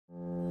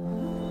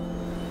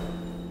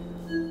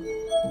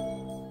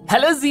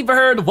Hello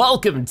Zebraherd,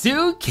 welcome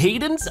to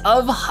Cadence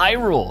of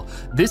Hyrule.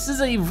 This is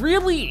a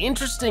really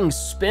interesting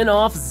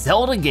spin-off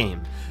Zelda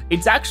game.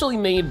 It's actually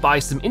made by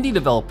some indie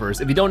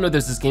developers. If you don't know,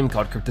 there's this game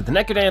called Crypt the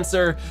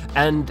NecroDancer,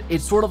 and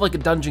it's sort of like a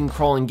dungeon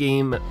crawling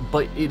game,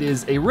 but it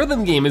is a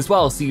rhythm game as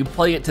well, so you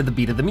play it to the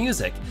beat of the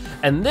music.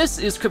 And this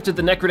is Crypt the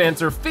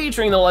NecroDancer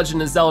featuring the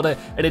Legend of Zelda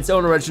and its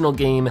own original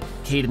game,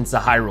 Cadence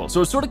of Hyrule.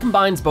 So it sort of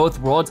combines both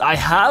worlds. I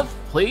have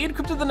played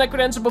Crypt the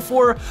NecroDancer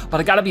before, but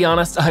I gotta be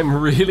honest, I'm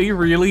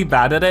really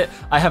bad at it.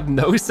 I have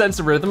no sense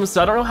of rhythm,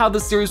 so I don't know how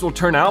this series will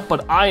turn out,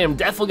 but I am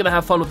definitely gonna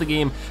have fun with the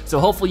game, so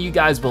hopefully you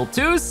guys will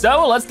too.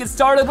 So let's get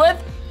started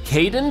with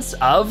Cadence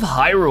of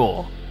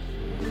Hyrule.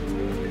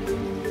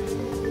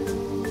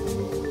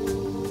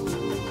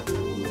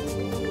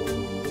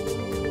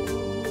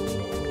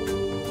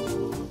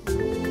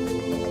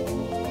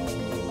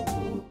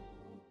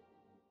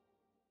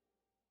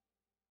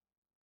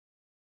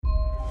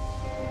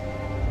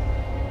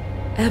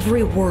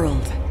 Every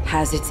world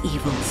has its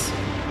evils.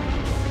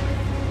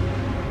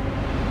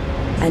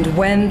 And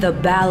when the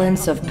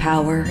balance of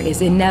power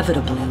is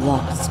inevitably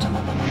lost.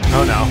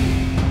 Oh no,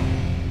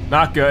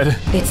 not good.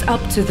 It's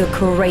up to the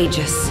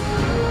courageous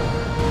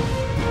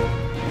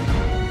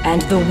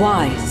and the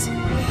wise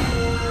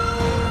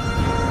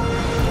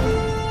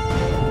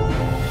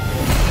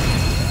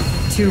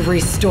to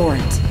restore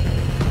it.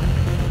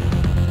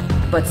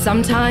 But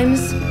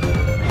sometimes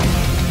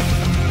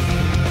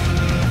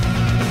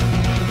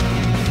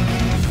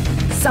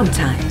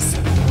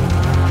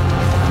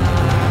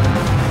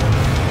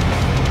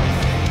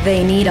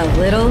they need a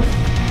little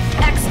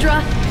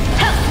extra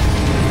help.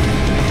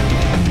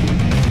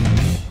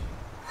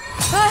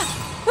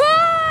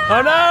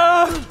 Oh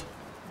no!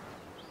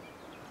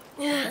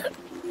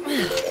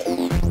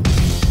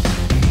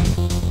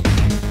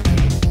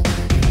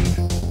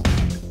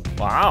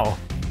 Wow.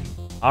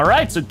 All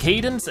right, so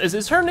Cadence,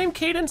 is her name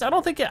Cadence? I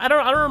don't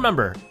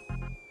remember.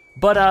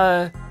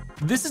 But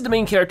this is the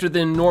main character of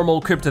the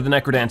normal Crypt of the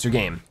NecroDancer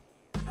game.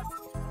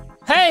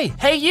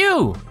 Hey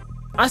you!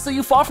 I saw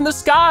you fall from the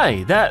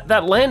sky.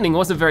 That landing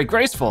wasn't very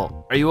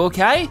graceful. Are you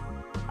okay?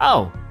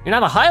 Oh, you're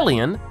not a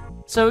Hylian,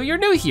 so you're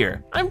new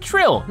here. I'm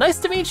Trill, nice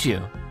to meet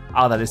you.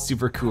 Oh, that is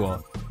super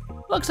cool.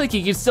 Looks like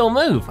you can still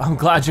move. I'm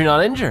glad you're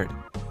not injured.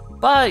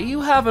 But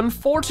you have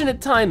unfortunate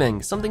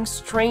timing. Something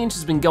strange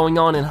has been going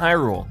on in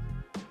Hyrule.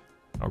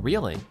 Oh,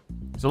 really?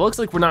 So it looks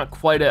like we're not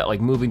quite at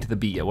like moving to the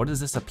beat yet. What is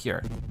this up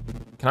here?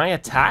 Can I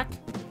attack?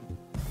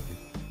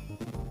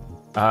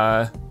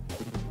 Oh,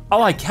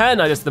 I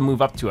can, I just have to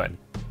move up to it.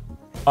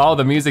 Oh,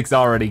 the music's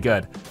already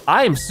good.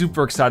 I am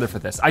super excited for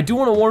this. I do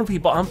wanna warn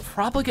people, I'm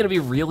probably gonna be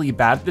really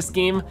bad at this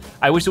game.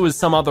 I wish it was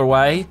some other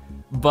way,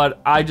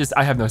 but I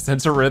have no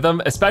sense of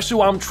rhythm, especially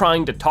while I'm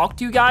trying to talk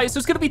to you guys, so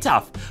it's gonna be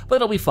tough, but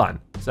it'll be fun.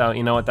 So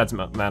you know what, that's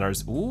what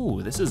matters.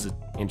 Ooh, this is an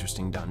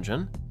interesting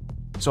dungeon.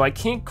 So I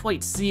can't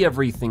quite see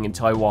everything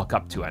until I walk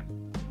up to it.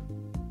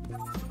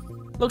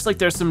 Looks like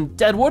there's some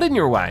dead wood in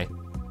your way.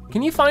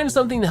 Can you find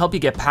something to help you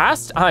get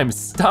past? I'm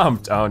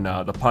stumped. Oh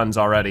no, the puns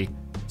already.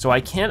 So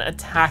I can't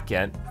attack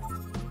it.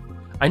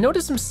 I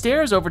noticed some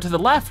stairs over to the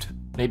left.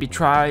 Maybe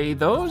try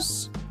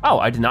those? Oh,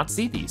 I did not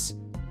see these.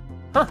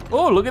 Huh,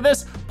 oh, look at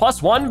this.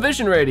 +1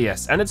 vision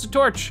radius, and it's a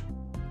torch.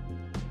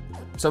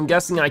 So I'm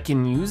guessing I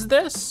can use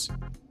this?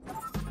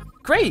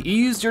 Great, you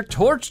used your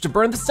torch to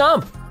burn the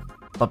stump.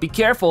 But be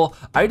careful,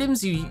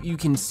 items you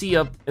can see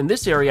up in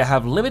this area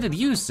have limited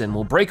use and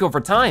will break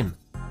over time.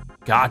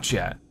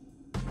 Gotcha.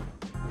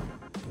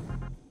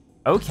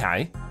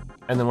 Okay,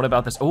 and then what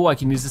about this? Oh, I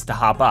can use this to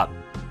hop up.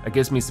 That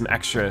gives me some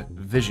extra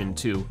vision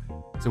too.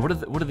 So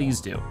what do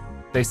these do?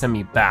 They send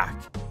me back.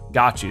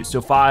 Got you. So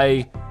if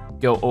I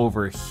go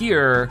over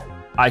here,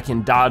 I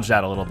can dodge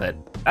that a little bit.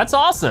 That's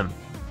awesome.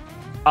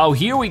 Oh,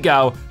 here we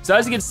go. So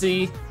as you can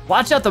see,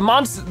 watch out,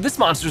 this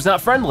monster's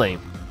not friendly.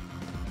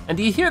 And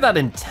do you hear that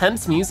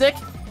intense music?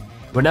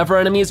 Whenever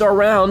enemies are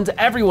around,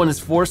 everyone is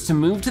forced to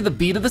move to the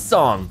beat of the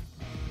song.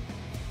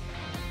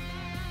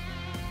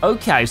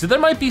 Okay, so there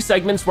might be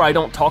segments where I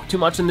don't talk too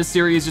much in this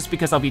series just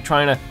because I'll be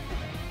trying to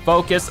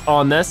focus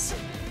on this.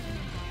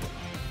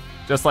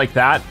 Just like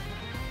that.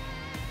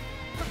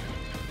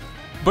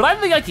 But I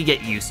think I could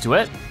get used to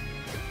it.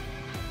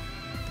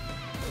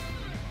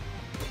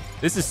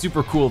 This is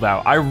super cool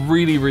though. I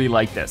really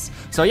like this.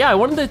 So yeah, I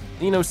wanted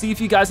to, see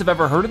if you guys have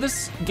ever heard of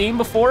this game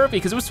before,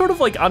 because it was sort of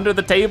like under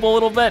the table a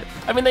little bit.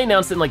 I mean, they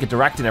announced it in like a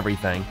direct and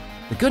everything.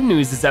 The good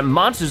news is that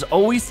monsters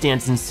always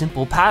dance in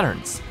simple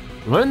patterns.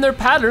 Learn their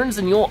patterns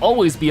and you'll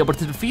always be able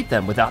to defeat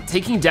them without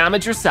taking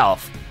damage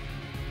yourself.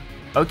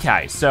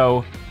 Okay,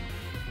 so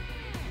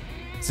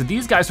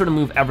these guys sort of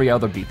move every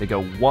other beat. They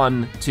go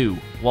 1, 2,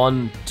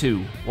 1,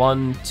 2,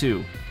 1,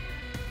 2.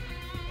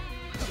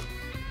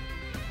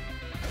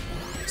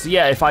 So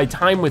yeah, if I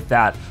time with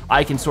that,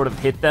 I can sort of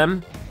hit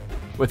them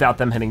without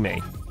them hitting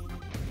me.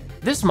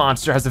 This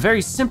monster has a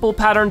very simple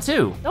pattern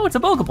too. Oh, it's a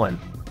bokoblin.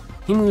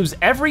 He moves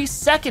every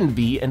second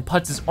beat and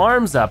puts his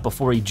arms up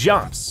before he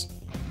jumps.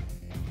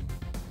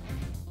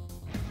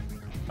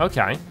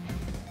 Okay.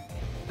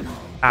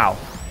 Ow.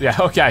 Yeah,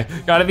 okay,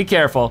 gotta be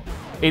careful.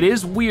 It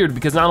is weird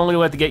because not only do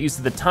we have to get used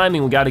to the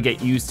timing, we gotta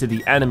get used to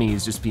the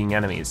enemies just being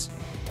enemies.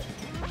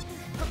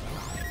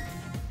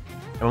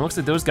 And it looks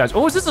like those guys,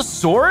 oh, is this a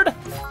sword?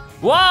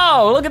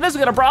 Whoa, look at this, we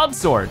got a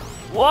broadsword.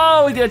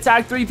 Whoa, we can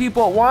attack 3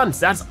 people at once,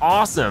 that's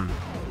awesome.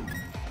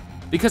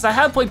 Because I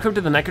have played Crypt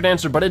of the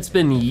NecroDancer, but it's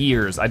been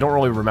years. I don't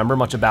really remember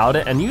much about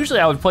it, and usually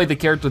I would play the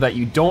character that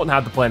you don't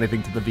have to play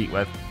anything to the beat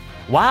with.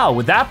 Wow,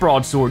 with that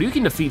broadsword, you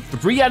can defeat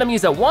 3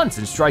 enemies at once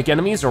and strike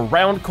enemies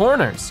around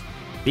corners.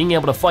 Being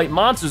able to fight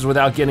monsters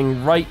without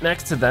getting right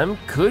next to them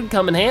could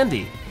come in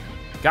handy.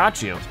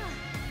 Got you.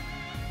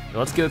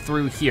 Let's go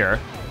through here.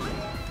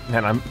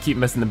 Man, I keep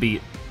missing the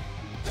beat.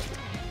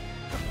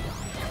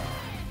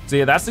 So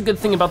yeah, that's the good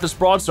thing about this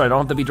broadsword. I don't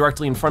have to be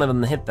directly in front of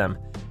them to hit them.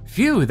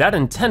 Phew, that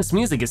intense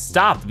music is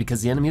stopped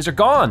because the enemies are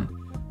gone.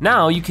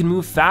 Now you can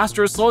move fast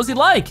or as slow as you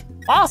like.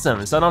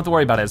 Awesome, so I don't have to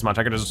worry about it as much.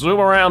 I can just zoom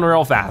around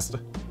real fast.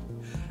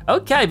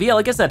 Okay, but yeah,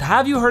 like I said,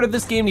 have you heard of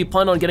this game? Do you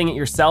plan on getting it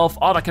yourself?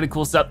 All that kind of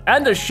cool stuff,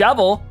 and a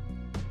shovel.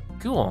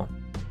 Cool,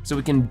 so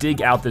we can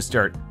dig out this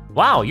dirt.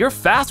 Wow, you're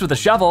fast with a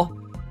shovel.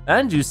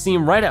 And you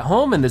seem right at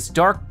home in this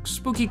dark,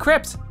 spooky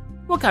crypt.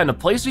 What kind of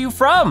place are you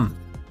from?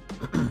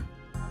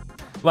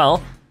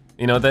 Well,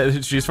 you know,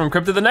 she's from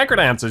Crypt of the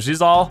NecroDancer.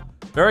 She's all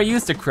very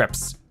used to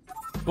crypts.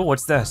 Oh,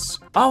 what's this?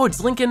 Oh,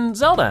 it's Link and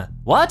Zelda.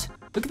 What?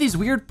 Look at these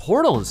weird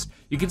portals.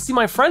 You can see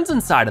my friends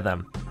inside of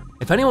them.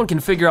 If anyone can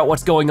figure out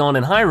what's going on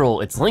in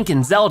Hyrule, it's Link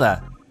and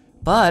Zelda.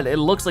 But it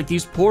looks like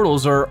these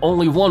portals are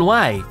only one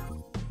way.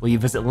 Will you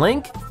visit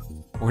Link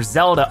or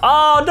Zelda?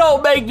 Oh,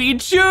 don't make me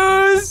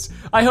choose!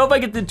 I hope I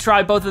get to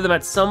try both of them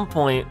at some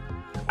point.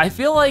 I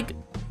feel like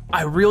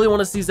I really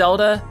wanna see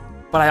Zelda,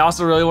 but I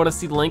also really wanna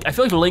see Link. I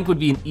feel like Link would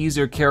be an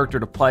easier character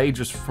to play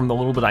just from the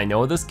little bit I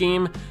know of this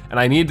game, and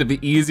I need it to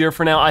be easier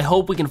for now. I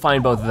hope we can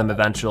find both of them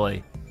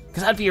eventually,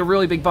 because that'd be a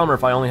really big bummer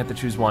if I only had to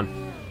choose one.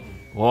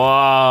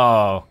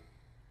 Whoa.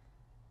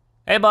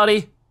 Hey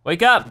buddy,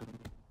 wake up.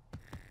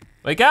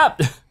 Wake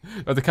up.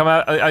 Or to come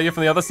out, are you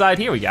from the other side?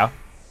 Here we go.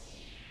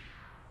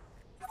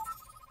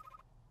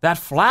 That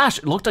flash,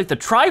 it looked like the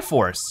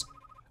Triforce.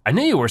 I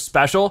knew you were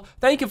special.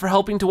 Thank you for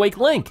helping to wake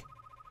Link.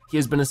 He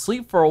has been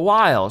asleep for a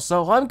while,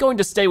 so I'm going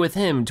to stay with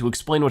him to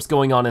explain what's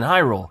going on in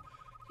Hyrule.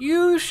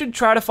 You should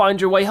try to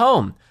find your way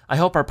home. I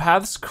hope our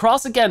paths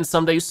cross again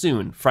someday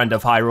soon, friend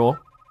of Hyrule.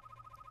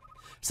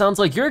 Sounds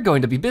like you're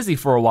going to be busy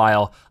for a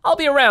while. I'll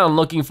be around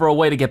looking for a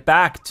way to get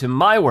back to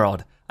my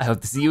world. I hope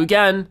to see you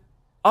again.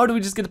 Oh, do we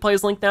just get to play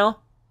as Link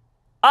now?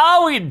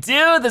 Oh, we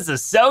do, this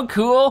is so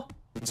cool.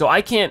 So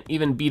I can't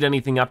even beat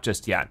anything up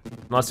just yet,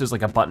 unless there's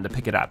like a button to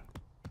pick it up,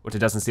 which it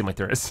doesn't seem like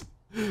there is.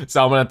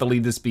 So I'm gonna have to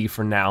leave this be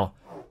for now.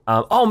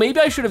 Oh, maybe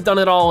I should have done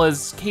it all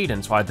as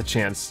Cadence while I had the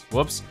chance.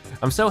 Whoops.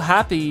 I'm so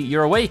happy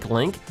you're awake,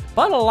 Link,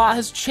 but a lot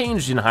has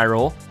changed in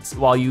Hyrule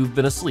while you've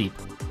been asleep.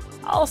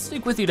 I'll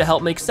stick with you to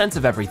help make sense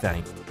of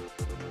everything.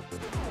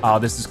 Oh,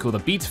 this is cool. The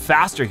beat's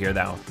faster here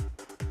though.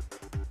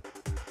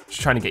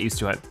 Just trying to get used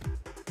to it.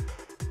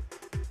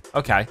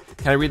 Okay,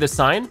 can I read this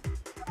sign?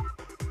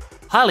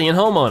 Hylian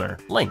homeowner,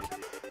 Link.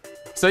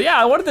 So yeah,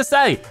 I wanted to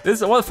say,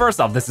 well,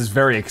 first off, this is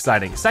very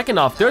exciting. Second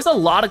off, there's a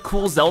lot of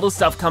cool Zelda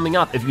stuff coming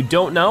up. If you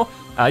don't know,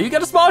 you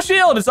get a small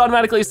shield. It's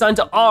automatically assigned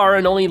to R,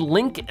 and only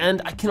Link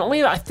and I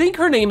think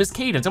her name is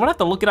Cadence. I'm gonna have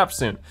to look it up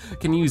soon.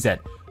 Can use it.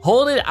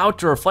 Hold it out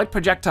to reflect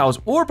projectiles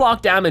or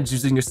block damage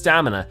using your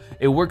stamina.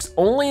 It works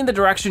only in the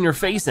direction you're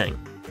facing.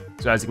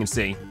 So as you can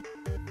see,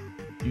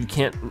 you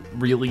can't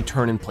really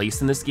turn in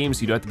place in this game,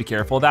 so you do have to be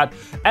careful of that.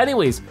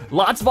 Anyways,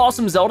 lots of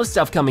awesome Zelda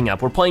stuff coming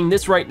up. We're playing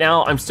this right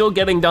now. I'm still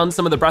getting done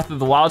some of the Breath of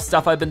the Wild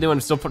stuff I've been doing. I'm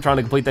still trying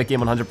to complete that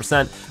game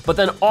 100%. But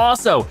then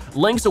also,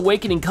 Link's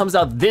Awakening comes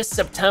out this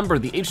September,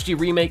 the HD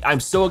remake. I'm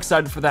so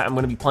excited for that. I'm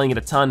gonna be playing it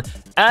a ton.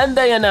 And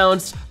they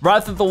announced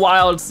Breath of the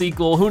Wild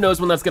sequel. Who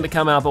knows when that's gonna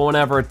come out, but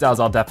whenever it does,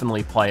 I'll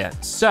definitely play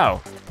it.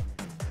 So,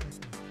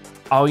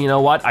 oh, you know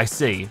what? I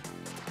see.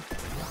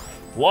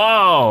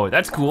 Whoa,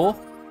 that's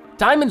cool.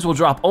 Diamonds will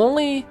drop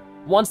only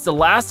once the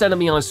last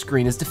enemy on a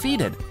screen is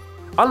defeated.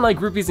 Unlike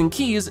rupees and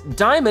keys,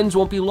 diamonds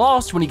won't be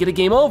lost when you get a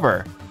game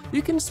over.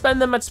 You can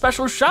spend them at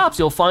special shops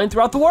you'll find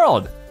throughout the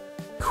world.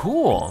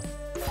 Cool.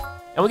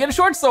 And we get a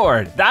short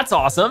sword, that's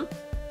awesome.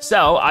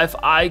 So if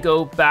I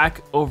go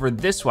back over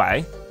this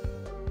way,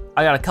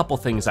 I got a couple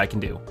things I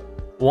can do.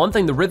 One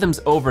thing, the rhythm's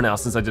over now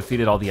since I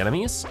defeated all the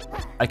enemies.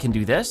 I can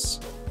do this.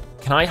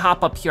 Can I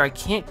hop up here? I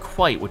can't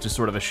quite, which is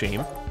sort of a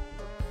shame.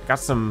 Got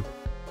some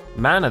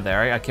mana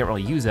there, I can't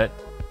really use it.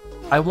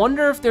 I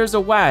wonder if there's a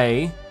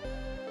way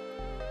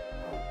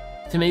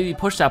to maybe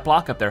push that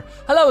block up there.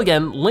 Hello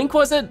again, Link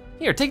was it?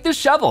 Here, take this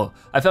shovel.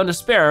 I found a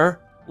spare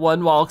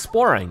one while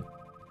exploring.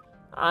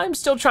 I'm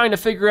still trying to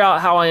figure out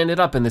how I ended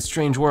up in this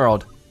strange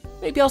world.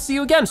 Maybe I'll see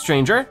you again,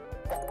 stranger.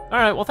 All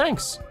right, well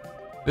thanks.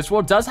 This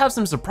world does have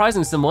some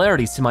surprising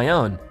similarities to my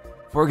own.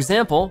 For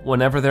example,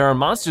 whenever there are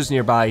monsters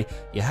nearby,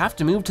 you have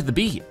to move to the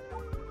beat.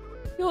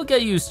 You'll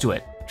get used to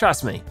it,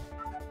 trust me.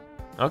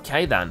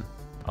 Okay then,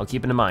 I'll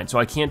keep it in mind. So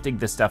I can't dig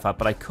this stuff up,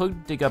 but I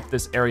could dig up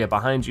this area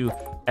behind you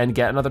and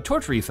get another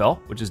torch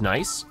refill, which is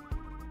nice.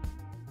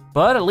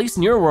 But at least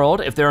in your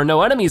world, if there are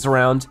no enemies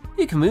around,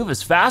 you can move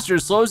as fast or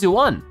as slow as you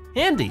want.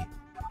 Handy.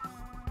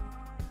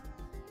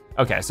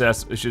 Okay, so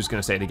she was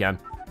gonna say it again.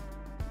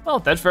 Well,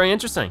 that's very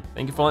interesting.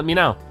 Thank you for letting me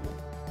know.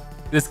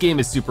 This game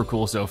is super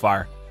cool so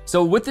far.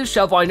 So with this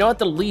shovel, I know at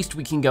the least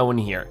we can go in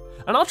here.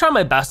 And I'll try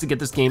my best to get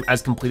this game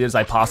as complete as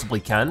I possibly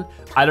can.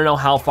 I don't know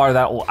how far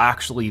that will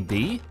actually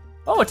be.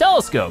 Oh, a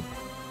telescope.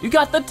 You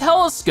got the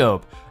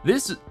telescope.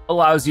 This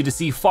allows you to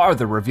see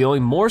farther,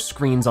 revealing more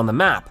screens on the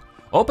map.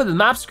 Open the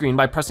map screen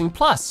by pressing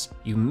plus.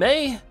 You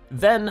may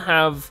then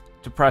have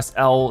to press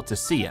L to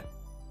see it.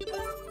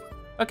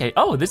 Okay,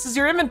 oh, this is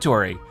your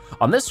inventory.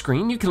 On this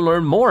screen, you can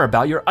learn more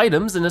about your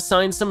items and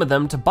assign some of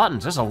them to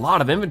buttons. There's a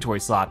lot of inventory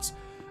slots.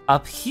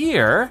 Up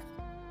here,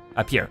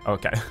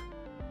 okay.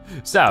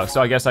 So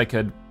I guess I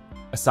could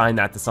assign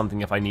that to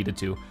something if I needed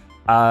to.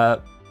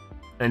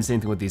 And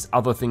same thing with these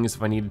other things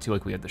if I needed to,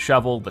 like we have the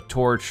shovel, the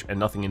torch, and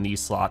nothing in these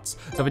slots.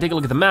 So if I take a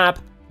look at the map,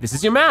 this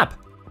is your map.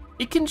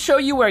 It can show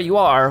you where you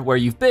are, where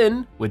you've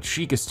been, which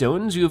Sheikah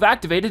stones you've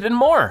activated, and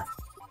more.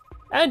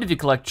 And if you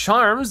collect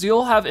charms,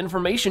 you'll have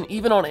information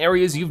even on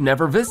areas you've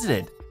never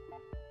visited.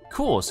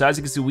 Cool, so as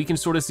you can see, we can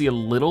sort of see a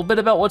little bit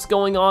about what's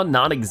going on,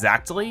 not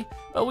exactly,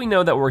 but we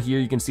know that we're here.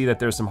 You can see that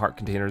there's some heart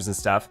containers and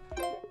stuff.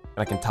 And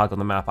I can toggle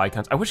the map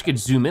icons. I wish I could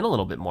zoom in a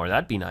little bit more,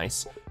 that'd be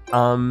nice.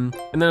 And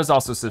then there's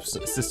also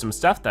system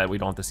stuff that we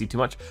don't have to see too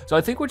much. So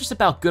I think we're just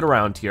about good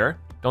around here.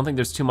 Don't think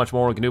there's too much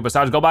more we can do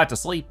besides go back to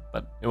sleep,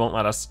 but it won't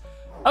let us.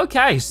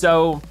 Okay,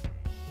 so,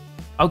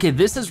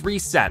 this is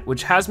reset,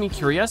 which has me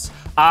curious.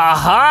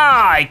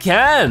 Aha, I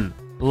can,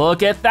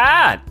 look at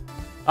that.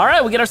 All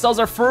right, we get ourselves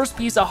our first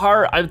piece of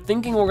heart. I'm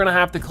thinking we're gonna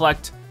have to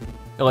collect,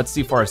 let's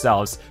see for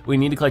ourselves. We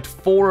need to collect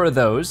 4 of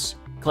those.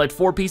 Collect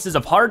 4 pieces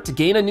of heart to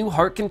gain a new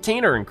heart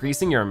container,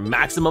 increasing your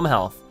maximum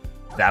health.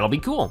 That'll be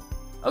cool.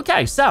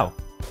 Okay, so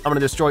I'm gonna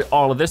destroy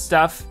all of this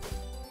stuff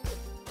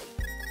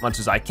as much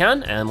as I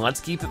can, and let's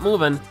keep it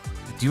moving.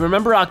 Do you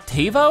remember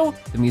Octavo,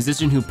 the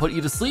musician who put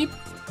you to sleep?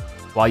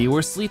 While you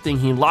were sleeping,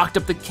 he locked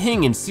up the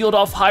king and sealed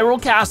off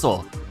Hyrule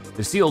Castle.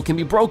 The seal can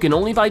be broken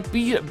only by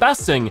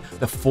besting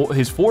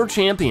his 4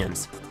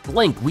 champions.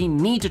 Link, we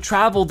need to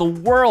travel the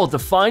world to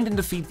find and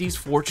defeat these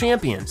 4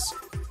 champions.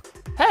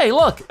 Hey,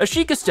 look, a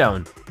Sheikah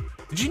stone.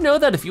 Did you know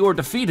that if you are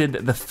defeated,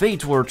 the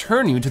fate will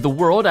return you to the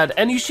world at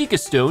any Sheikah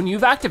stone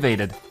you've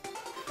activated?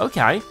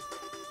 Okay.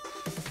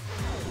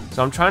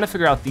 So I'm trying to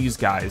figure out these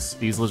guys,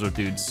 these lizard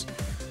dudes,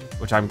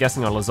 which I'm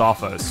guessing are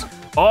Lizalfos.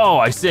 Oh,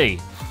 I see.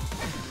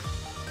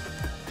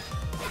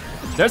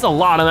 There's a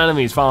lot of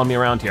enemies following me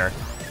around here.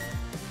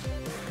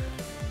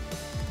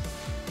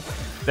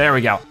 There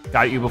we go,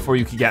 got you before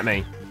you could get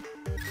me.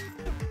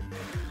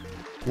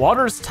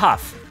 Water's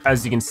tough,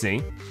 as you can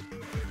see.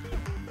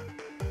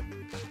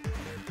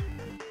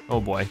 Oh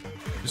boy,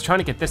 just trying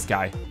to get this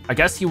guy. I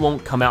guess he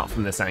won't come out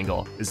from this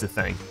angle, is the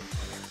thing.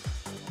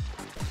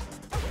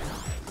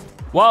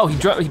 Whoa, he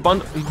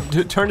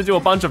turned into a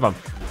bunch of them.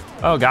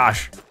 Oh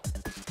gosh.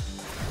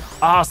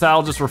 Ah, so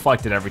that'll just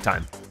reflect it every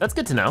time. That's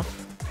good to know.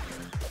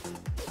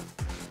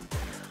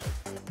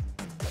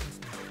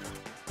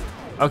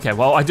 Okay,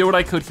 well, I did what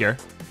I could here.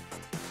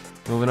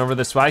 Moving over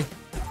this way.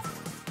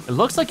 It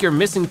looks like you're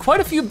missing quite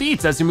a few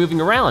beats as you're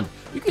moving around.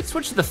 You could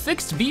switch to the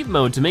fixed beat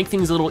mode to make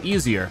things a little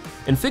easier.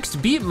 In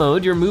fixed beat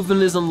mode, your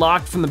movement is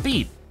unlocked from the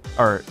beat.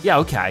 Or, yeah,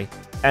 okay.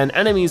 And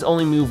enemies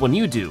only move when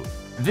you do.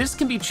 This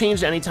can be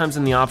changed any times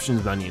in the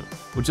options menu.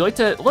 Would you like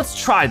to,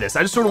 let's try this.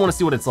 I just sort of wanna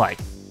see what it's like.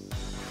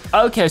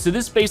 Okay, so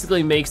this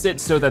basically makes it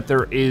so that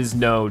there is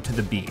no to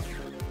the beat.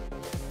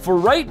 For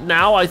right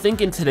now, I think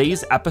in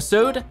today's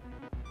episode,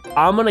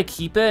 I'm gonna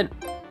keep it,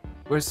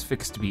 where's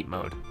fixed beat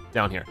mode?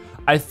 Down here.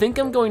 I think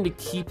I'm going to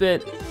keep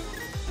it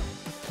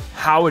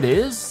how it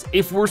is.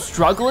 If we're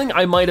struggling,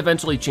 I might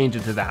eventually change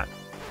it to that.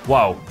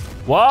 Whoa,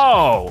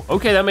 whoa,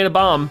 okay, that made a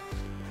bomb.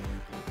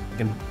 I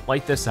can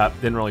light this up,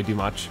 didn't really do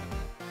much.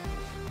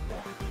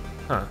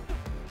 Huh.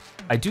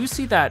 I do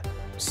see that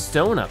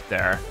stone up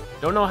there.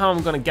 Don't know how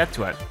I'm gonna get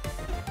to it.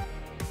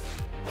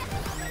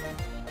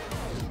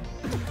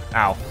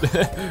 Ow,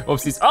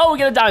 whoopsies. Oh, we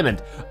get a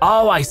diamond.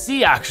 Oh, I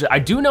see, actually. I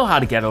do know how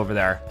to get over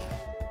there.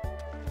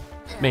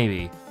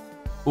 Maybe.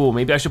 Ooh,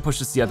 maybe I should push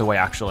this the other way,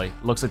 actually.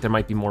 Looks like there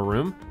might be more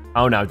room.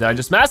 Oh no, did I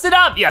just mess it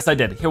up? Yes, I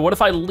did. Here, what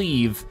if I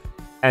leave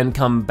and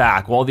come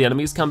back? Well, the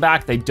enemies come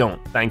back, they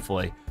don't,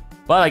 thankfully.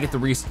 But I get to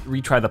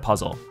retry the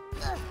puzzle.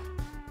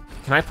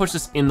 Can I push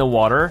this in the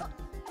water?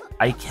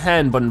 I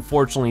can, but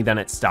unfortunately then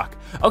it's stuck.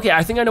 Okay,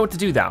 I think I know what to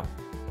do now.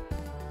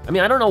 I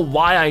mean, I don't know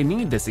why I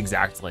need this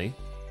exactly,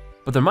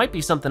 but there might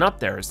be something up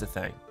there is the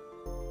thing.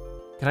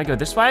 Can I go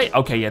this way?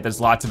 Okay, yeah, there's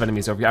lots of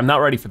enemies over here. I'm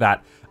not ready for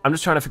that. I'm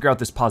just trying to figure out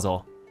this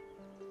puzzle,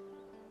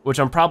 which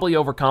I'm probably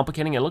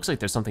overcomplicating. It looks like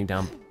there's something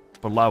down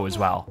below as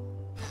well.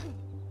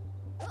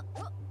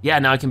 Yeah,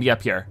 now I can be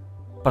up here,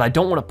 but I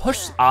don't wanna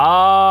push.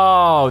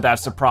 Oh,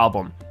 that's the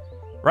problem,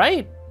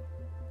 right?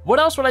 What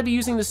else would I be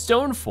using the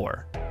stone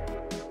for?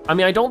 I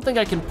mean, I don't think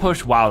I can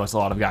push, wow, that's a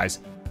lot of guys.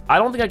 I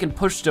don't think I can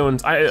push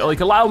stones.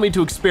 Like, allow me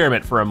to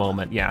experiment for a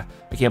moment. Yeah,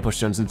 I can't push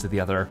stones into the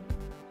other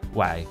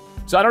way.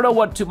 So I don't know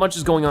what too much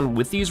is going on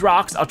with these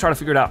rocks. I'll try to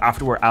figure it out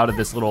after we're out of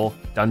this little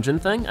dungeon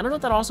thing. I don't know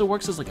if that also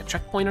works as like a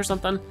checkpoint or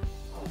something.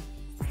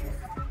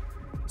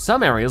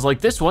 Some areas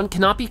like this one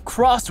cannot be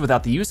crossed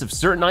without the use of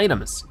certain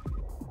items.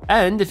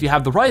 And if you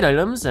have the right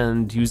items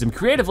and use them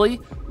creatively,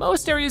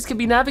 most areas can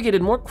be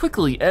navigated more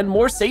quickly and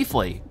more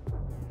safely.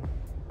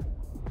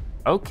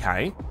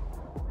 Okay.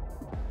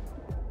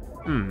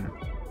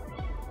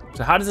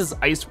 So how does this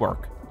ice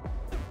work?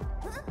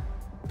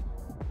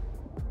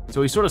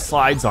 So he sort of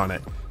slides on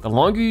it. The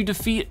longer you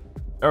defeat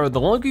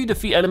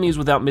enemies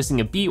without missing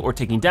a beat or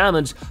taking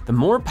damage, the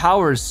more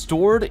power is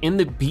stored in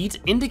the beat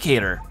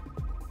indicator.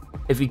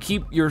 If you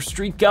keep your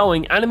streak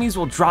going, enemies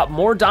will drop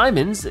more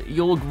diamonds,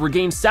 you'll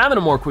regain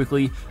stamina more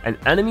quickly, and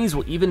enemies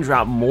will even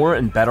drop more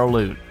and better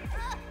loot.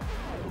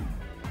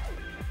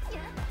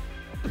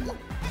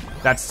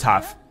 That's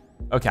tough.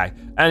 Okay,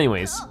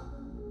 anyways.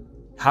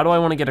 How do I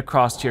wanna get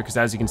across here? Because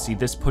as you can see,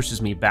 this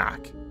pushes me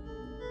back.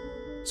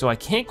 So I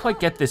can't quite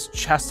get this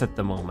chest at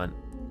the moment,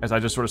 as I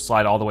just sort of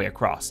slide all the way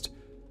across.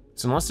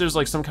 So unless there's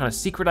like some kind of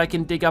secret I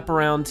can dig up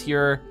around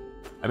here,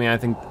 I mean, I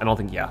don't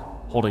think, yeah,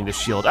 holding the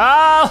shield,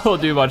 will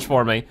do much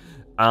for me.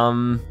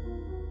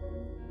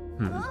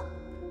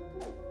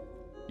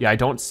 Yeah, I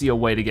don't see a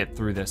way to get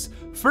through this.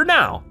 For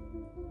now,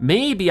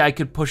 maybe I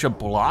could push a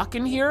block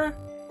in here?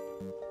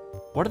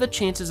 What are the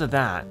chances of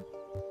that?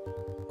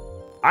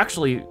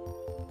 Actually,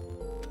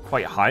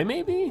 quite high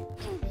maybe?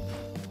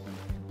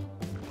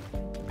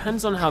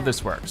 Depends on how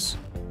this works.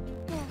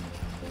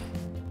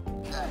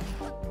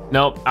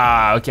 Nope,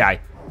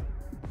 okay.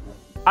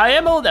 I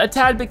am a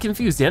tad bit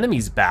confused, the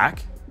enemy's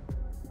back.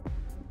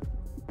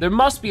 There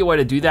must be a way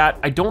to do that.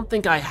 I don't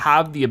think I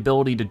have the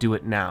ability to do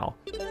it now,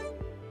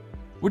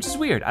 which is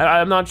weird.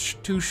 I'm not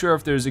too sure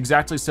if there's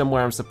exactly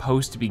somewhere I'm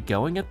supposed to be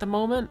going at the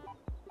moment.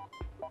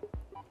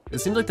 It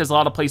seems like there's a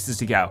lot of places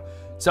to go.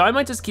 So I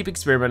might just keep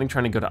experimenting,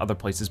 trying to go to other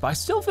places, but I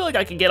still feel like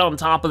I can get on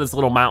top of this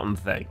little mountain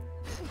thing.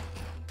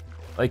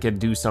 I could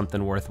do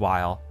something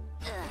worthwhile.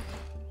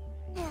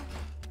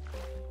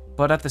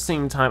 But at the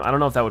same time, I don't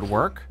know if that would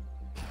work.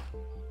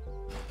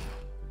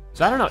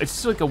 So I don't know, it's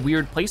just like a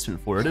weird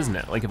placement for it, isn't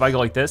it? Like if I go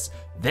like this,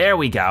 there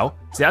we go.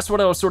 See, that's what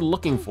I was sort of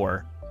looking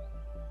for.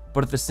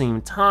 But at the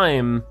same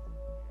time,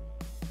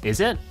 is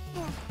it?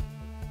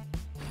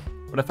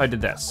 What if I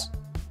did this?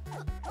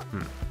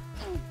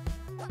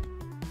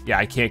 Yeah,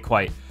 I can't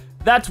quite.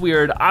 That's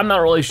weird. I'm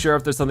not really sure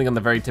if there's something on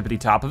the very tippity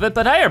top of it,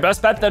 but hey, our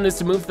best bet then is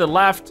to move to the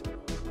left.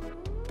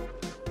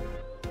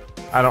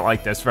 I don't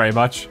like this very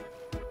much.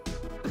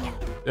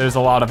 There's a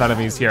lot of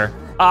enemies here.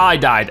 I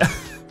died.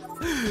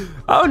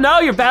 Oh no,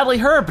 you're badly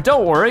hurt, but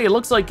don't worry. It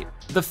looks like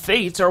the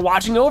fates are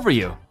watching over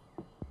you.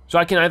 So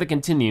I can either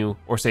continue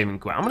or save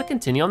and quit. I'm gonna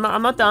continue, I'm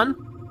not done.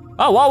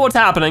 Oh, well, what's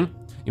happening?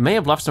 You may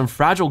have left some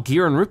fragile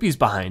gear and rupees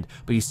behind,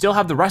 but you still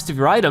have the rest of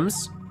your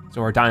items,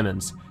 so are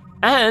diamonds.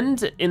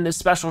 And in this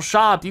special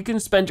shop, you can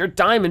spend your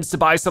diamonds to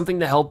buy something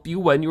to help you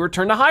when you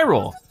return to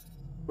Hyrule.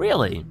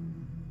 Really?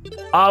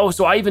 Oh,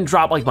 so I even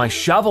dropped like my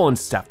shovel and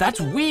stuff.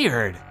 That's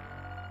weird.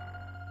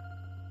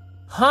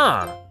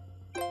 Huh.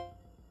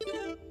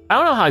 I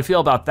don't know how I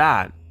feel about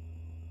that.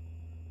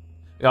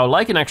 I would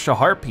like an extra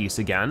heart piece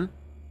again,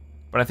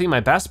 but I think my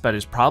best bet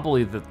is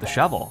probably the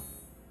shovel.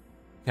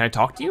 Can I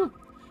talk to you?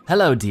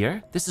 Hello,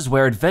 dear. This is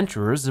where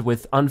adventurers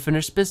with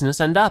unfinished business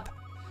end up.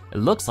 It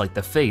looks like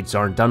the fates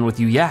aren't done with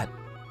you yet.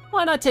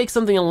 Why not take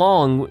something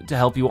along to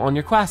help you on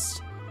your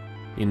quest?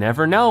 You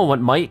never know what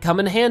might come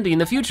in handy in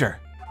the future.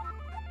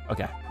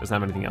 Okay, doesn't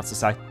have anything else to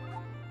say.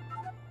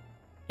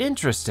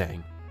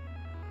 Interesting.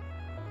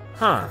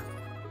 Huh.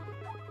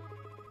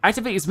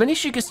 Activate as many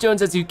Sheikah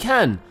stones as you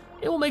can.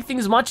 It will make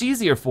things much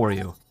easier for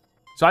you.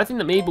 So I think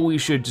that maybe we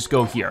should just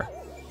go here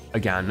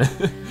again.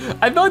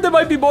 I feel like there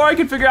might be more I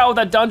can figure out with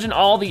that dungeon.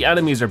 All the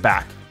enemies are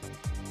back.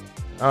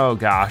 Oh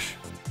gosh.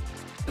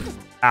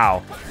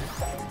 Ow.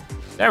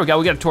 There we go,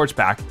 we got a torch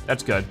back.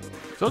 That's good. So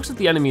it looks like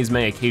the enemies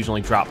may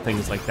occasionally drop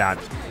things like that.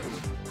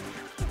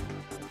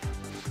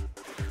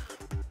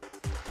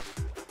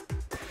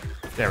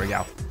 There we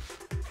go.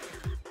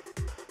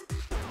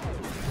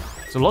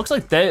 So it looks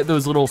like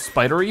those little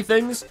spidery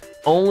things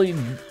only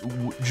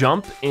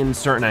jump in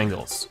certain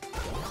angles.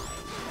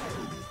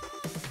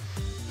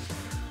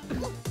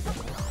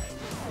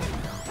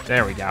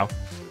 There we go.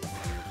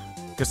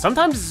 Because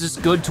sometimes it's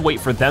just good to wait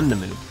for them to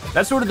move.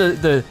 That's sort of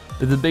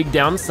the big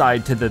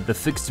downside to the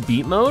fixed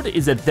beat mode,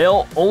 is that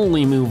they'll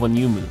only move when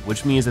you move,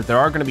 which means that there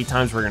are gonna be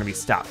times where you're gonna be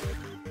stuck.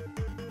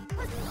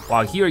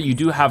 While here you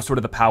do have sort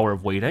of the power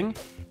of waiting.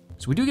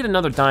 So we do get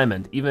another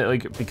diamond, even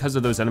like because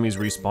of those enemies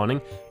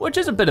respawning, which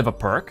is a bit of a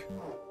perk.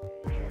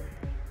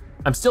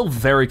 I'm still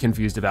very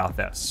confused about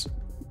this,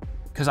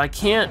 because I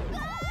can't,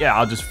 yeah,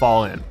 I'll just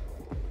fall in.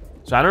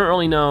 So I don't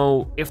really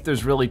know if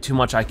there's really too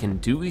much I can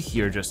do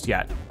here just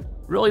yet.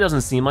 Really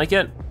doesn't seem like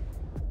it.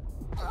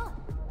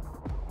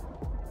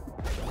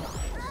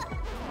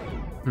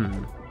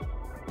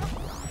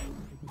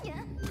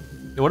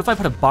 What if I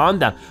put a bomb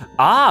down?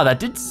 Ah, that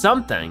did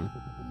something,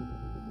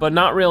 but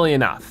not really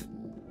enough.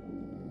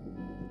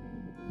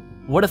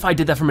 What if I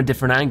did that from a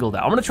different angle though?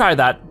 I'm gonna try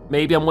that.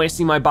 Maybe I'm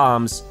wasting my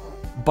bombs,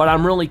 but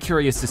I'm really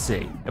curious to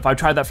see. If I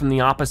tried that from the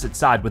opposite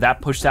side, would that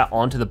push that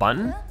onto the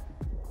button?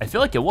 I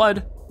feel like it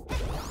would.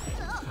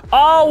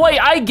 Oh wait,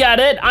 I get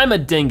it. I'm a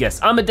dingus.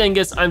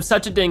 I'm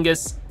such a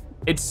dingus.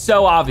 It's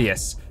so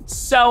obvious,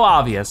 so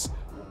obvious.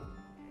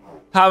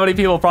 How many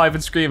people have probably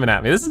been screaming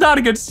at me? This is not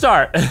a good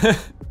start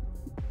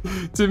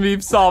to me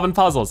solving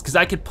puzzles, because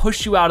I could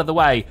push you out of the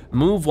way,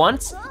 move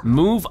once,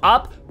 move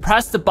up,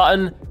 press the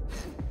button,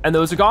 and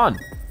those are gone.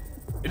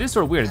 It is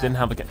sort of weird, it didn't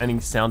have like any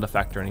sound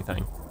effect or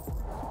anything.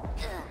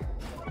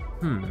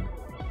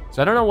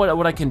 So I don't know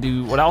what I can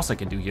do, what else I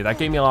can do here. That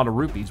gave me a lot of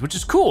rupees, which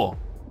is cool.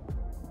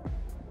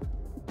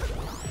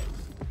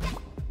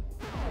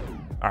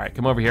 All right,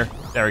 come over here.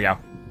 There we go.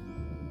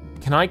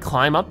 Can I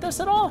climb up this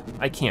at all?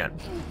 I can't,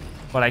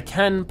 but I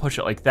can push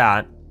it like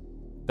that.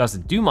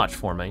 Doesn't do much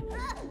for me.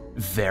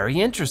 Very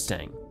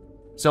interesting.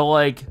 So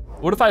like,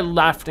 what if I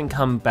left and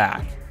come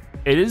back?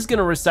 It is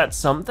gonna reset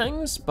some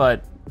things,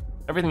 but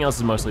everything else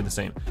is mostly the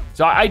same.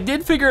 So I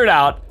did figure it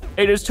out.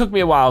 It just took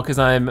me a while because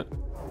I'm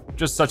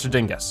just such a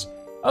dingus.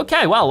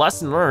 Okay, well,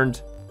 lesson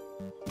learned.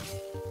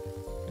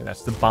 Okay,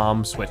 that's the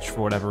bomb switch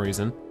for whatever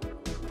reason.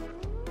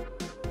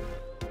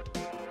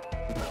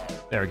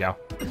 There we go.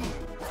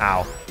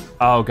 Ow.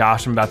 Oh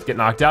gosh, I'm about to get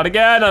knocked out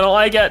again. I don't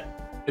like it.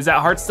 Is that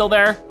heart still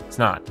there? It's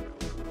not.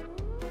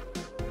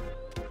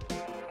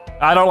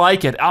 I don't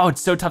like it. Oh,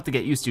 it's so tough to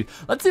get used to.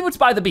 Let's see what's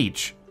by the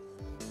beach.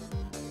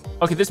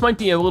 Okay, this might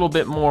be a little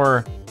bit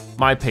more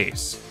my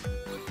pace.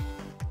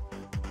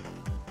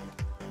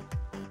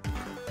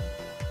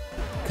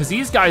 Because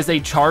these guys, they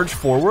charge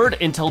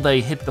forward until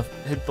they hit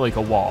like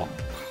a wall.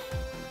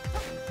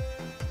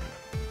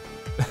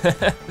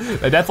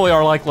 They definitely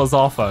are like Los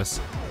Alfos,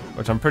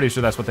 which I'm pretty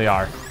sure that's what they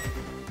are.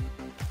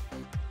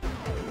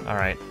 All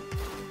right.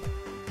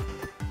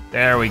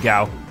 There we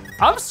go.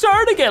 I'm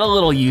starting to get a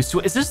little used to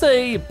it. Is this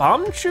a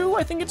bomb chew,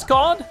 I think it's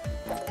called?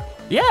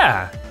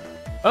 Yeah,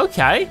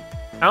 okay.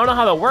 I don't know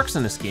how that works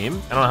in this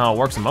game. I don't know how it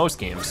works in most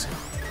games.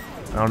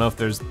 I don't know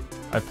if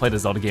I've played a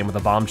Zelda game with a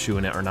bomb chew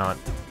in it or not.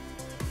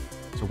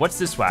 So what's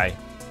this way?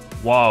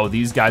 Whoa,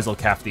 these guys look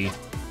hefty.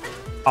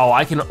 Oh,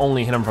 I can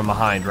only hit them from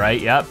behind,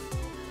 right? Yep.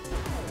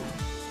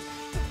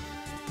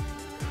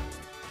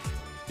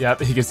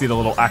 Yep, you can see the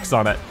little X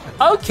on it.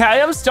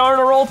 Okay, I'm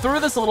starting to roll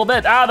through this a little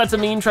bit. Ah, that's a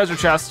mean treasure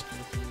chest.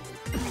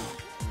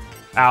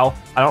 Ow,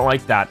 I don't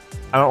like that.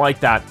 I don't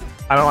like that.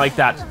 I don't like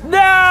that.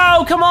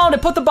 No, come on,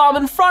 it put the bomb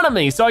in front of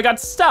me, so I got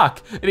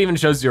stuck. It even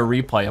shows you a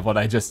replay of what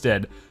I just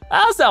did.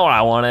 That's not what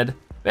I wanted.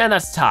 Man,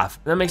 that's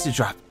tough. That makes you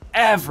drop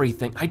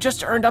everything. I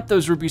just earned up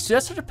those rupees, so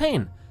that's such a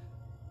pain.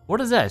 What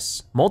is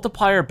this?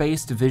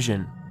 Multiplier-based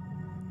vision.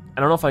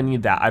 I don't know if I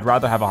need that. I'd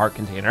rather have a heart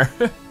container.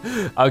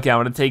 Okay, I'm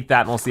gonna take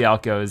that and we'll see how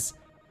it goes.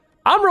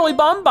 I'm really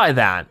bummed by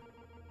that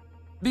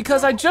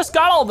because I just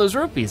got all those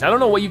rupees. I don't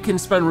know what you can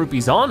spend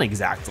rupees on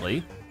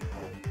exactly.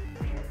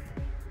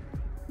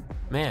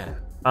 Man,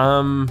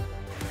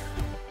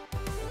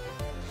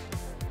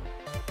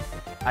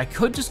 I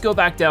could just go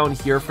back down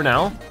here for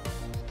now.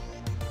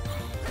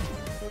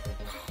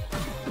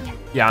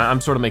 Yeah,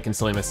 I'm sort of making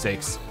silly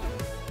mistakes.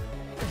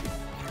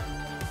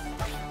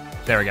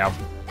 There we go.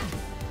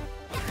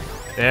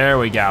 There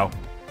we go.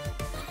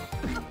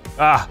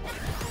 Ah.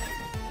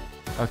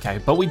 Okay,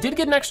 but we did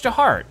get an extra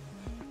heart.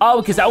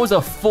 Oh, because that was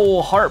a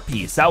full heart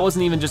piece. That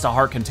wasn't even just a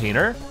heart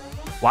container.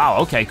 Wow,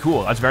 okay,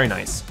 cool, that's very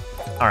nice.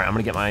 All right, I'm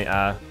gonna get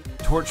my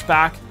torch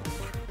back.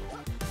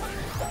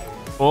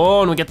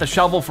 Oh, and we get the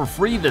shovel for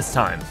free this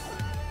time.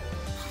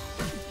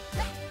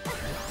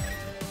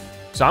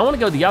 So I wanna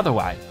go the other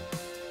way.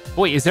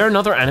 Wait, is there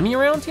another enemy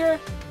around here?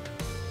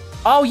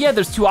 Oh yeah,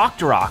 there's 2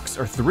 Octoroks,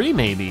 or 3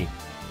 maybe,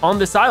 on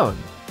this island.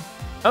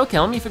 Okay,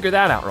 let me figure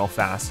that out real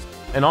fast.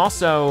 And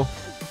also,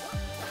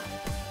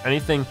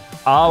 anything,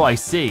 oh, I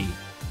see.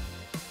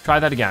 Try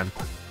that again.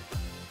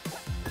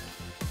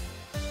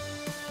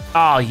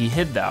 Oh, he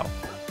hid though.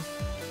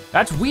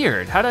 That's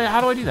weird, how do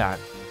I do that?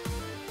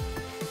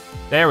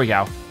 There we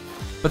go.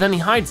 But then he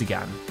hides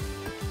again.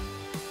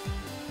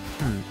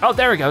 Oh,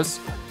 there he goes.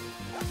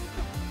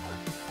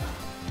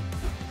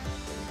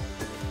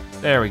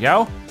 There we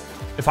go.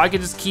 If I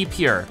could just keep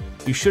here,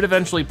 you should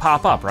eventually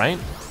pop up, right?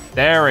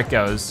 There it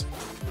goes.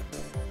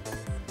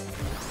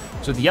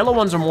 So the yellow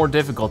ones are more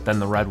difficult than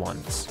the red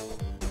ones.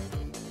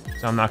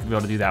 So I'm not gonna be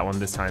able to do that one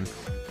this time.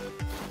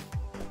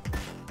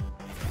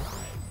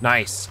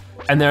 Nice,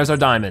 and there's our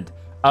diamond.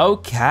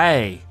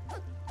 Okay.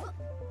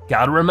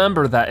 Gotta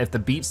remember that if the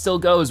beat still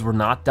goes, we're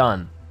not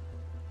done.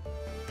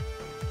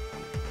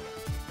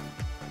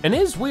 And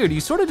it is weird,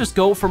 you sort of just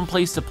go from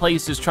place to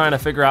place just trying to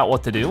figure out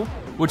what to do,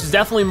 which is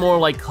definitely more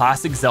like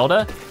classic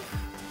Zelda.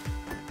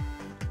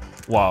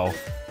 Whoa.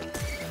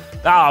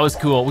 Ah, that was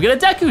cool. We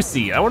get a Deku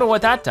Seed. I wonder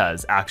what that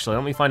does, actually.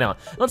 Let me find out.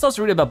 Let's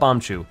also read about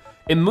Bombchu.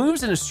 It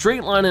moves in a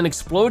straight line and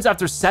explodes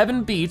after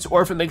 7 beats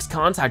or if it makes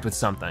contact with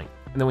something.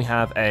 And then we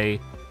have a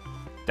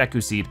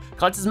Deku Seed.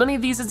 Collect as many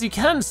of these as you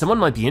can. Someone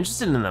might be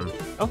interested in them.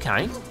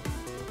 Okay.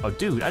 Oh,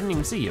 dude, I didn't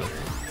even see you.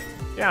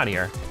 Get out of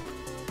here.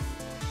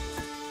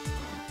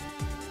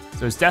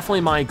 So it's definitely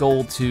my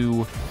goal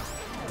to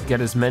get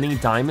as many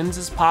diamonds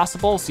as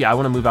possible. So yeah, I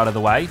wanna move out of the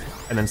way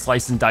and then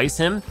slice and dice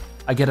him.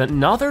 I get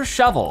another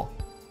shovel.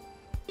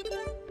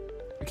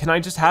 Can I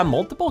just have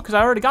multiple? Because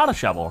I already got a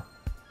shovel.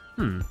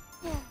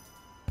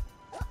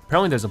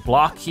 Apparently there's a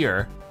block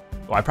here.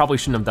 Well, I probably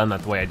shouldn't have done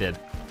that the way I did.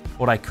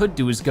 What I could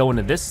do is go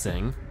into this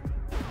thing.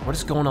 What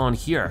is going on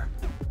here?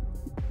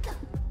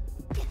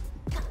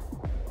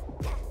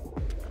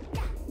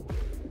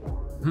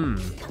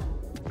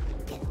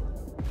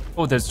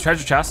 Oh, there's a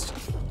treasure chest.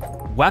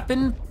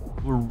 Weapon,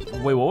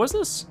 wait, what was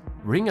this?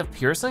 Ring of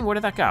piercing, where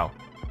did that go?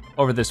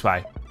 Over this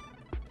way.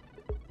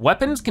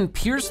 Weapons can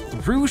pierce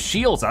through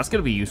shields, that's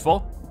gonna be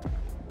useful.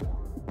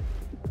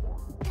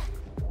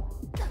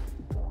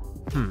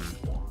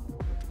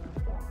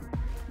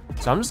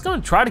 So I'm just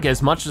gonna try to get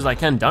as much as I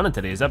can done in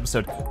today's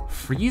episode.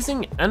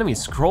 Freezing enemy,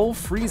 scroll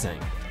freezing.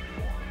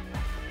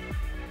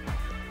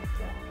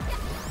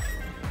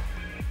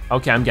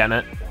 Okay, I'm getting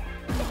it.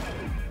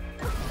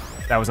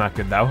 That was not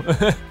good though.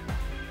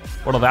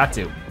 What'll that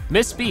do?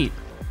 Misbeat.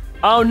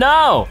 Oh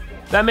no!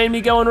 That made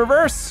me go in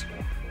reverse.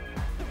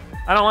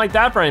 I don't like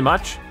that very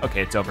much.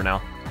 Okay, it's over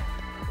now.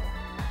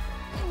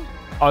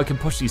 Oh, I can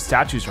push these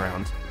statues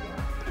around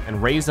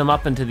and raise them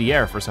up into the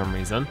air for some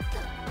reason.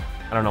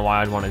 I don't know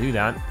why I'd want to do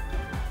that.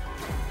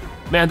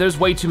 Man, there's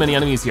way too many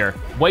enemies here.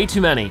 Way too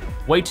many,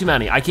 way too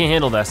many. I can't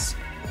handle this.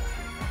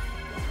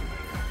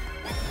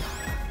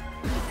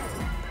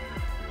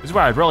 This is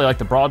where I'd really like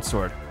the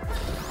broadsword.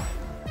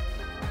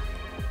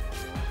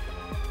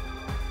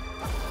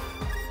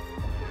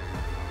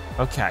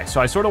 Okay, so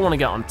I sort of want to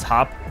get on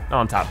top, not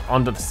on top,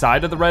 onto the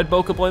side of the red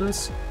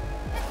bokoblins.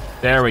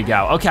 There we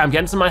go. Okay, I'm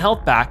getting some of my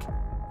health back.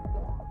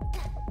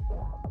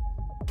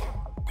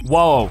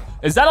 Whoa,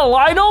 is that a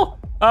Lionel?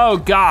 Oh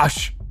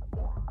gosh.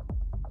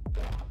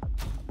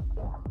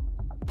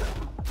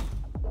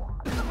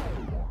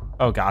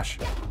 Oh gosh.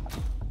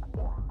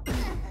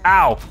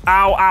 Ow,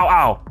 ow, ow,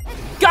 ow.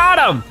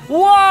 Got him!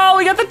 Whoa,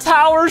 we got the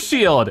tower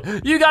shield.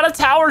 You got a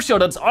tower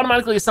shield. It's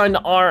automatically assigned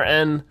to R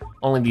and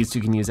only these two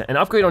can use it. An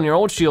upgrade on your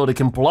old shield, it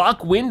can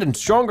block wind and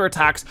stronger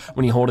attacks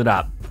when you hold it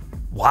up.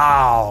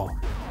 Wow.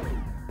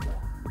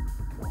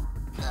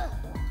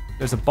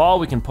 There's a ball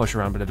we can push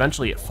around, but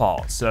eventually it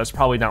falls. So that's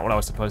probably not what I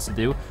was supposed to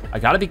do. I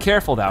gotta be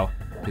careful though,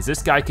 because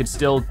this guy could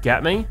still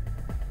get me.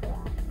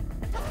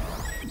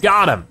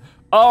 Got him.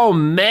 Oh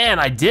man,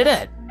 I did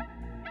it.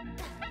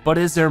 But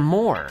is there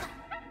more?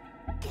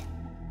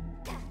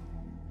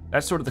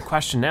 That's sort of the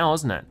question now,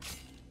 isn't it?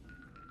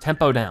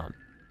 Tempo down.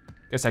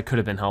 Guess that could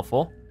have been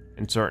helpful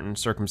in certain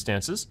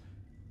circumstances.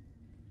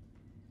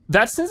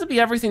 That seems to be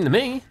everything to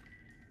me.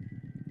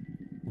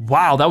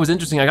 Wow, that was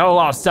interesting. I got a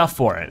lot of stuff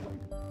for it.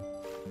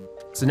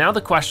 So now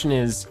the question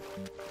is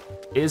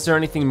there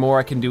anything more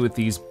I can do with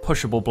these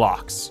pushable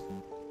blocks?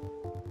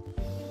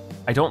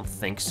 I don't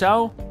think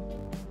so.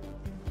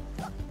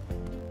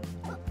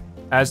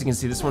 As you can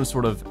see, this one's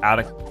sort of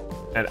at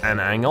an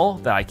angle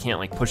that I can't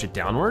like push it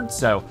downward,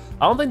 so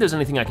I don't think there's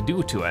anything I can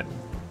do to it.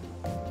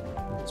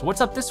 So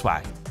what's up this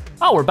way?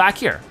 Oh, we're back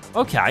here,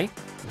 okay.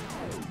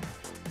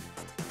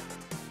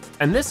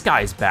 And this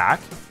guy's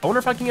back. I wonder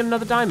if I can get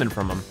another diamond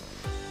from him.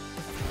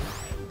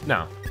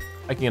 No,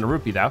 I can get a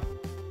rupee though.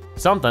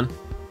 Something.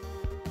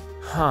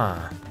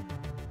 Huh.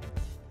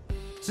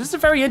 So this is a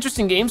very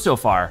interesting game so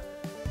far.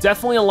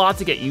 Definitely a lot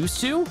to get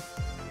used to.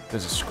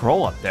 There's a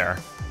scroll up there.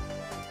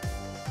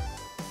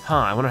 Huh,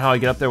 I wonder how I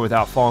get up there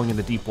without falling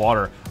into deep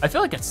water. I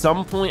feel like at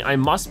some point I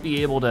must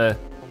be able to,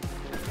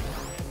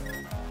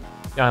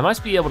 yeah, I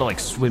must be able to like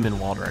swim in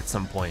water at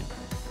some point.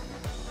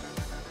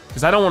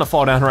 Because I don't want to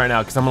fall down right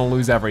now because I'm gonna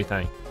lose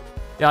everything.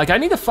 Yeah, like I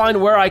need to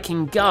find where I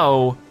can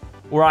go,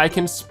 where I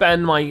can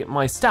spend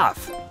my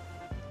stuff.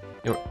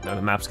 No,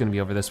 the map's gonna be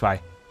over this way.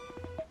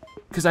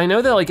 Because I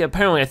know that like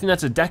apparently, I think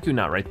that's a Deku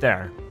nut right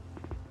there.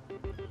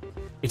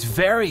 It's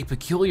very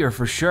peculiar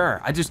for sure.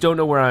 I just don't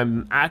know where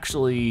I'm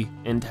actually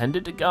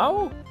intended to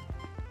go.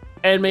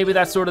 And maybe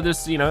that's sort of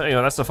this, you know,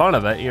 that's the fun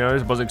of it. You know, you're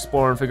supposed to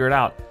explore and figure it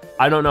out.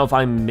 I don't know if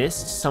I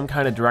missed some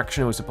kind of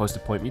direction it was supposed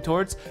to point me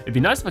towards. It'd be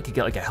nice if I could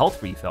get like a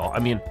health refill. I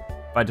mean,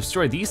 if I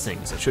destroy these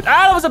things, it should,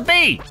 that was a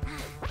bee!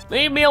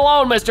 Leave me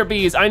alone, Mr.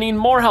 Bees. I need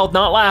more health,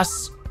 not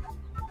less.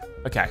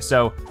 Okay,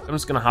 so I'm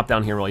just gonna hop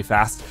down here really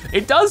fast.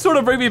 It does sort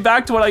of bring me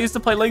back to when I used to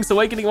play Link's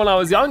Awakening when I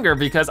was younger,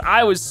 because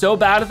I was so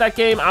bad at that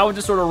game, I would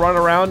just sort of run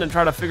around and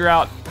try to figure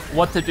out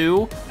what to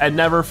do and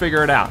never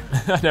figure it out.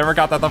 I never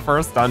got to the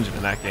first dungeon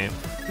in that game.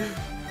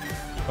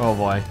 Oh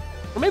boy.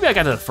 Well, maybe I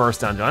got to the first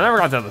dungeon. I never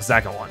got to the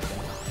second one.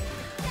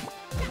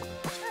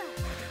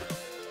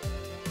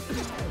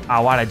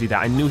 Ah, why'd I do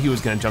that? I knew he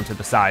was gonna jump to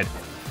the side.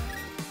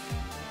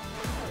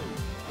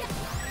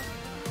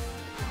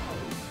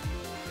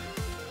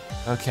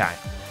 Okay,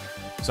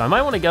 so I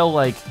might wanna go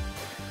like,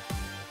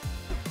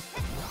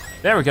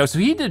 there we go, so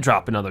he did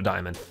drop another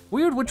diamond.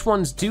 Weird which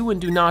ones do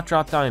and do not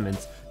drop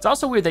diamonds. It's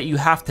also weird that you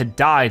have to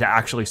die to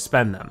actually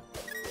spend them.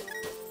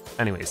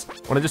 Anyways,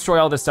 wanna destroy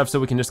all this stuff so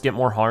we can just get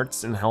more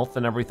hearts and health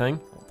and everything.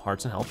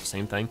 Hearts and health,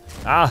 same thing.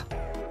 Ah.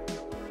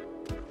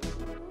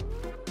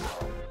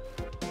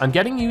 I'm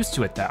getting used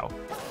to it though,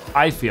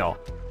 I feel.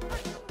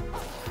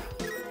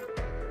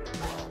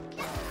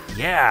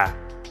 Yeah.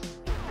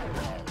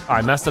 Oh,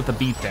 I messed up the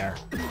beat there.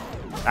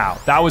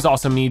 Ow, that was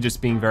also me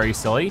just being very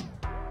silly.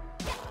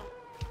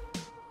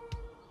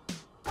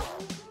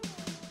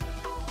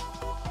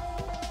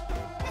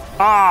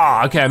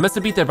 Ah, okay, I missed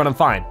the beat there, but I'm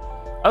fine.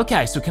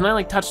 Okay, so can I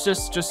like touch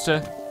this just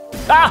to,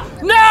 ah,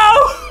 no!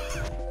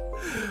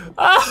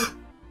 Ah,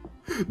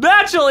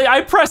 naturally,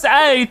 I press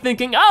A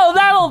thinking, oh,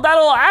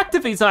 that'll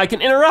activate so I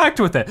can interact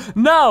with it.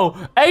 No,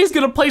 A's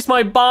gonna place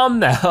my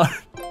bomb down.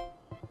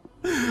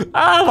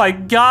 Oh my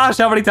gosh,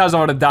 how many times I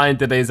wanna die in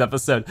today's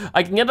episode.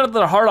 I can get into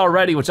the heart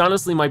already, which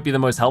honestly might be the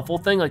most helpful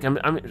thing. Like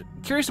I'm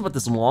curious about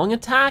this long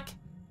attack,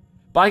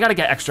 but I gotta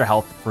get extra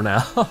health for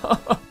now.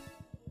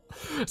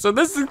 So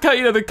this is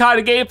the kind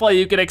of gameplay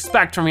you can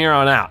expect from here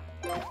on out.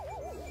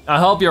 I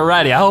hope you're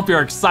ready, I hope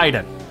you're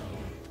excited.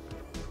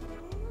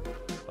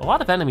 A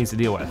lot of enemies to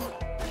deal with,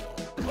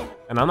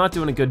 and I'm not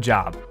doing a good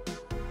job.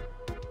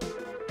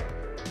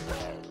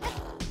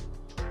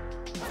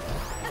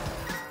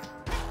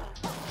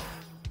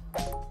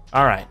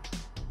 All right.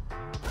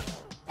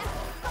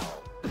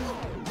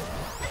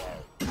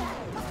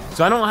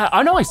 So I don't have,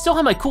 oh no, I still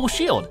have my cool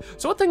shield.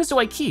 So what things do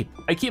I keep?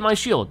 I keep my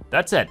shield,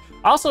 that's it.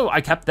 Also,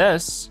 I kept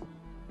this.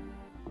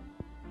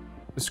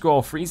 The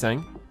scroll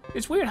freezing.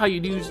 It's weird how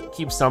you do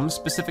keep some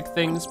specific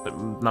things, but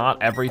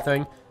not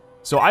everything.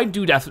 So I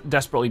do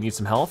desperately need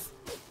some health.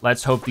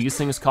 Let's hope these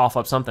things cough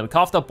up something.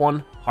 Coughed up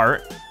one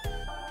heart.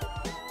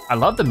 I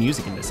love the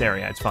music in this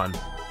area, it's fun.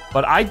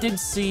 But I did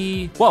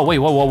see, whoa, wait,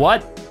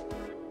 what?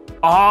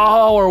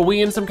 Oh, are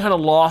we in some kind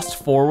of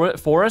lost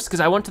forest? Because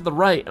I went to the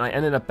right and I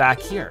ended up back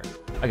here.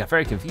 I got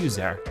very confused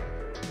there.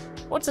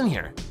 What's in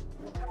here?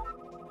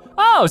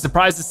 Oh,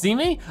 surprised to see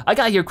me? I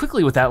got here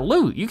quickly with that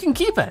loot. You can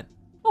keep it.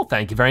 Well,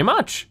 thank you very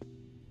much.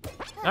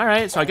 All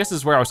right, so I guess this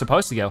is where I was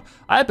supposed to go.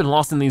 I've been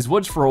lost in these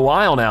woods for a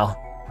while now.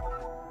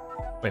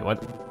 Wait,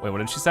 what? Wait, what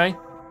did she say?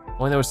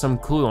 Only there was some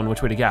clue on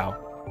which way to go.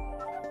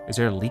 Is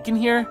there a leak in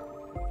here?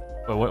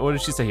 Wait, what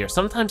did she say here?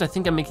 Sometimes I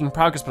think I'm making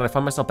progress, but I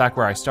find myself back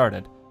where I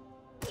started.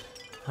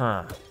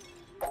 Huh.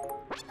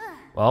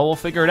 Well, we'll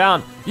figure it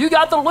out. You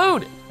got the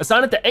loot!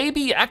 Assign it to A,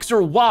 B, X,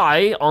 or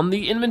Y on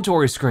the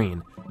inventory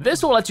screen.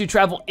 This will let you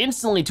travel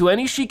instantly to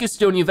any Sheikah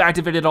stone you've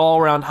activated all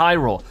around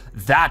Hyrule.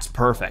 That's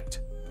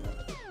perfect.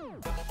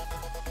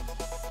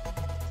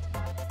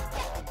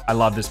 I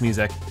love this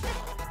music.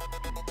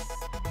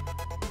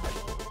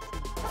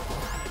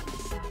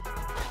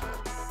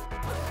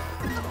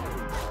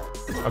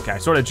 Okay, I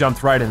sort of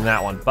jumped right into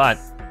that one, but.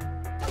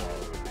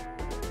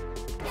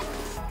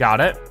 Got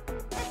it.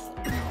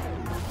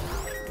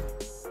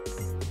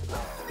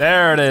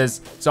 There it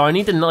is. So I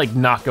need to like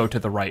not go to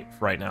the right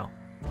now.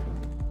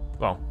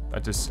 Well,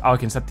 I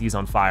can set these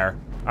on fire.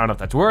 I don't know if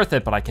that's worth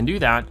it, but I can do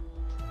that.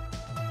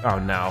 Oh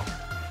no.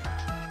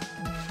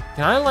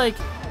 Can I like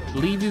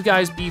leave you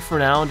guys be for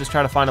now and just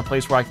try to find a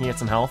place where I can get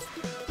some health?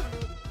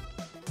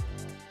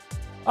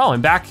 Oh,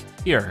 I'm back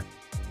here.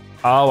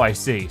 Oh, I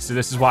see. So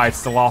this is why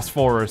it's the Lost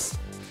Forest.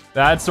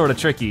 That's sort of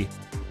tricky.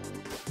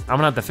 I'm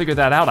gonna have to figure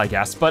that out, I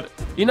guess. But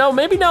you know,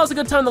 maybe now's a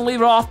good time to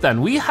leave it off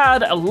then. We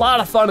had a lot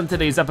of fun in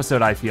today's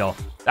episode, I feel.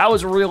 That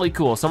was really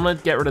cool. So I'm gonna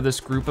get rid of this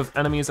group of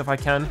enemies if I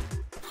can.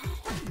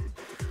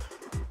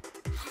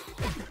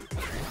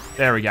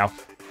 There we go.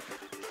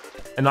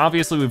 And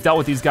obviously we've dealt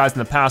with these guys in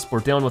the past,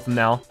 we're dealing with them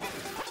now.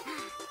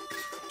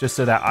 Just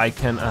so that I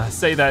can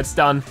say that it's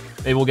done.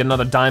 Maybe we'll get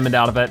another diamond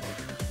out of it.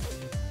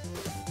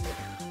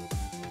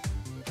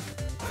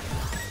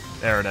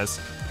 There it is.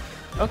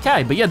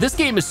 Okay, but yeah, this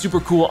game is super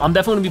cool. I'm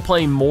definitely gonna be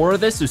playing more of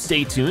this, so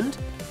stay tuned.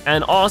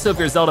 And also, if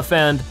you're a Zelda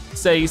fan,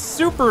 stay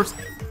super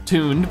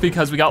tuned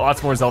because we got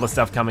lots more Zelda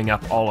stuff coming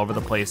up all over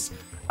the place.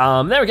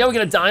 There we go, we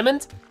get a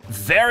diamond.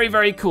 Very,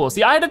 very cool.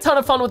 See, I had a ton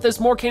of fun with this.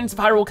 More Cadence of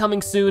Hyrule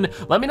coming soon.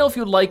 Let me know if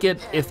you'd like it,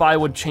 if I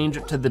would change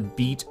it to the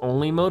beat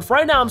only mode. For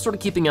right now, I'm sort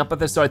of keeping up with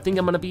this, so I think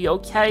I'm gonna be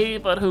okay,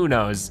 but who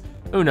knows?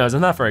 Who knows,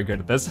 I'm not very good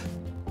at this.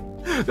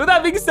 With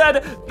that being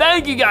said,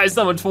 thank you guys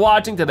so much for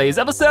watching today's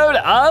episode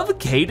of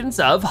Cadence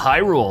of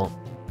Hyrule.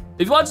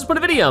 If you watched this part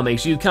of the video, make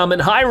sure you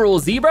comment Hyrule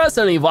Zebra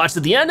so that you've watched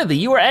at the end of the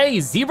you are a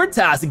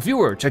Zebra-tastic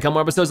viewer. Check out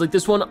more episodes like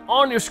this one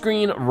on your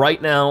screen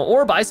right now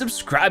or by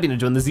subscribing to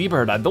join the Zebra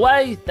Herd. Either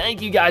way,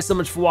 thank you guys so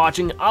much for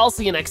watching. I'll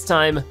see you next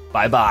time,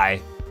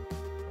 bye-bye.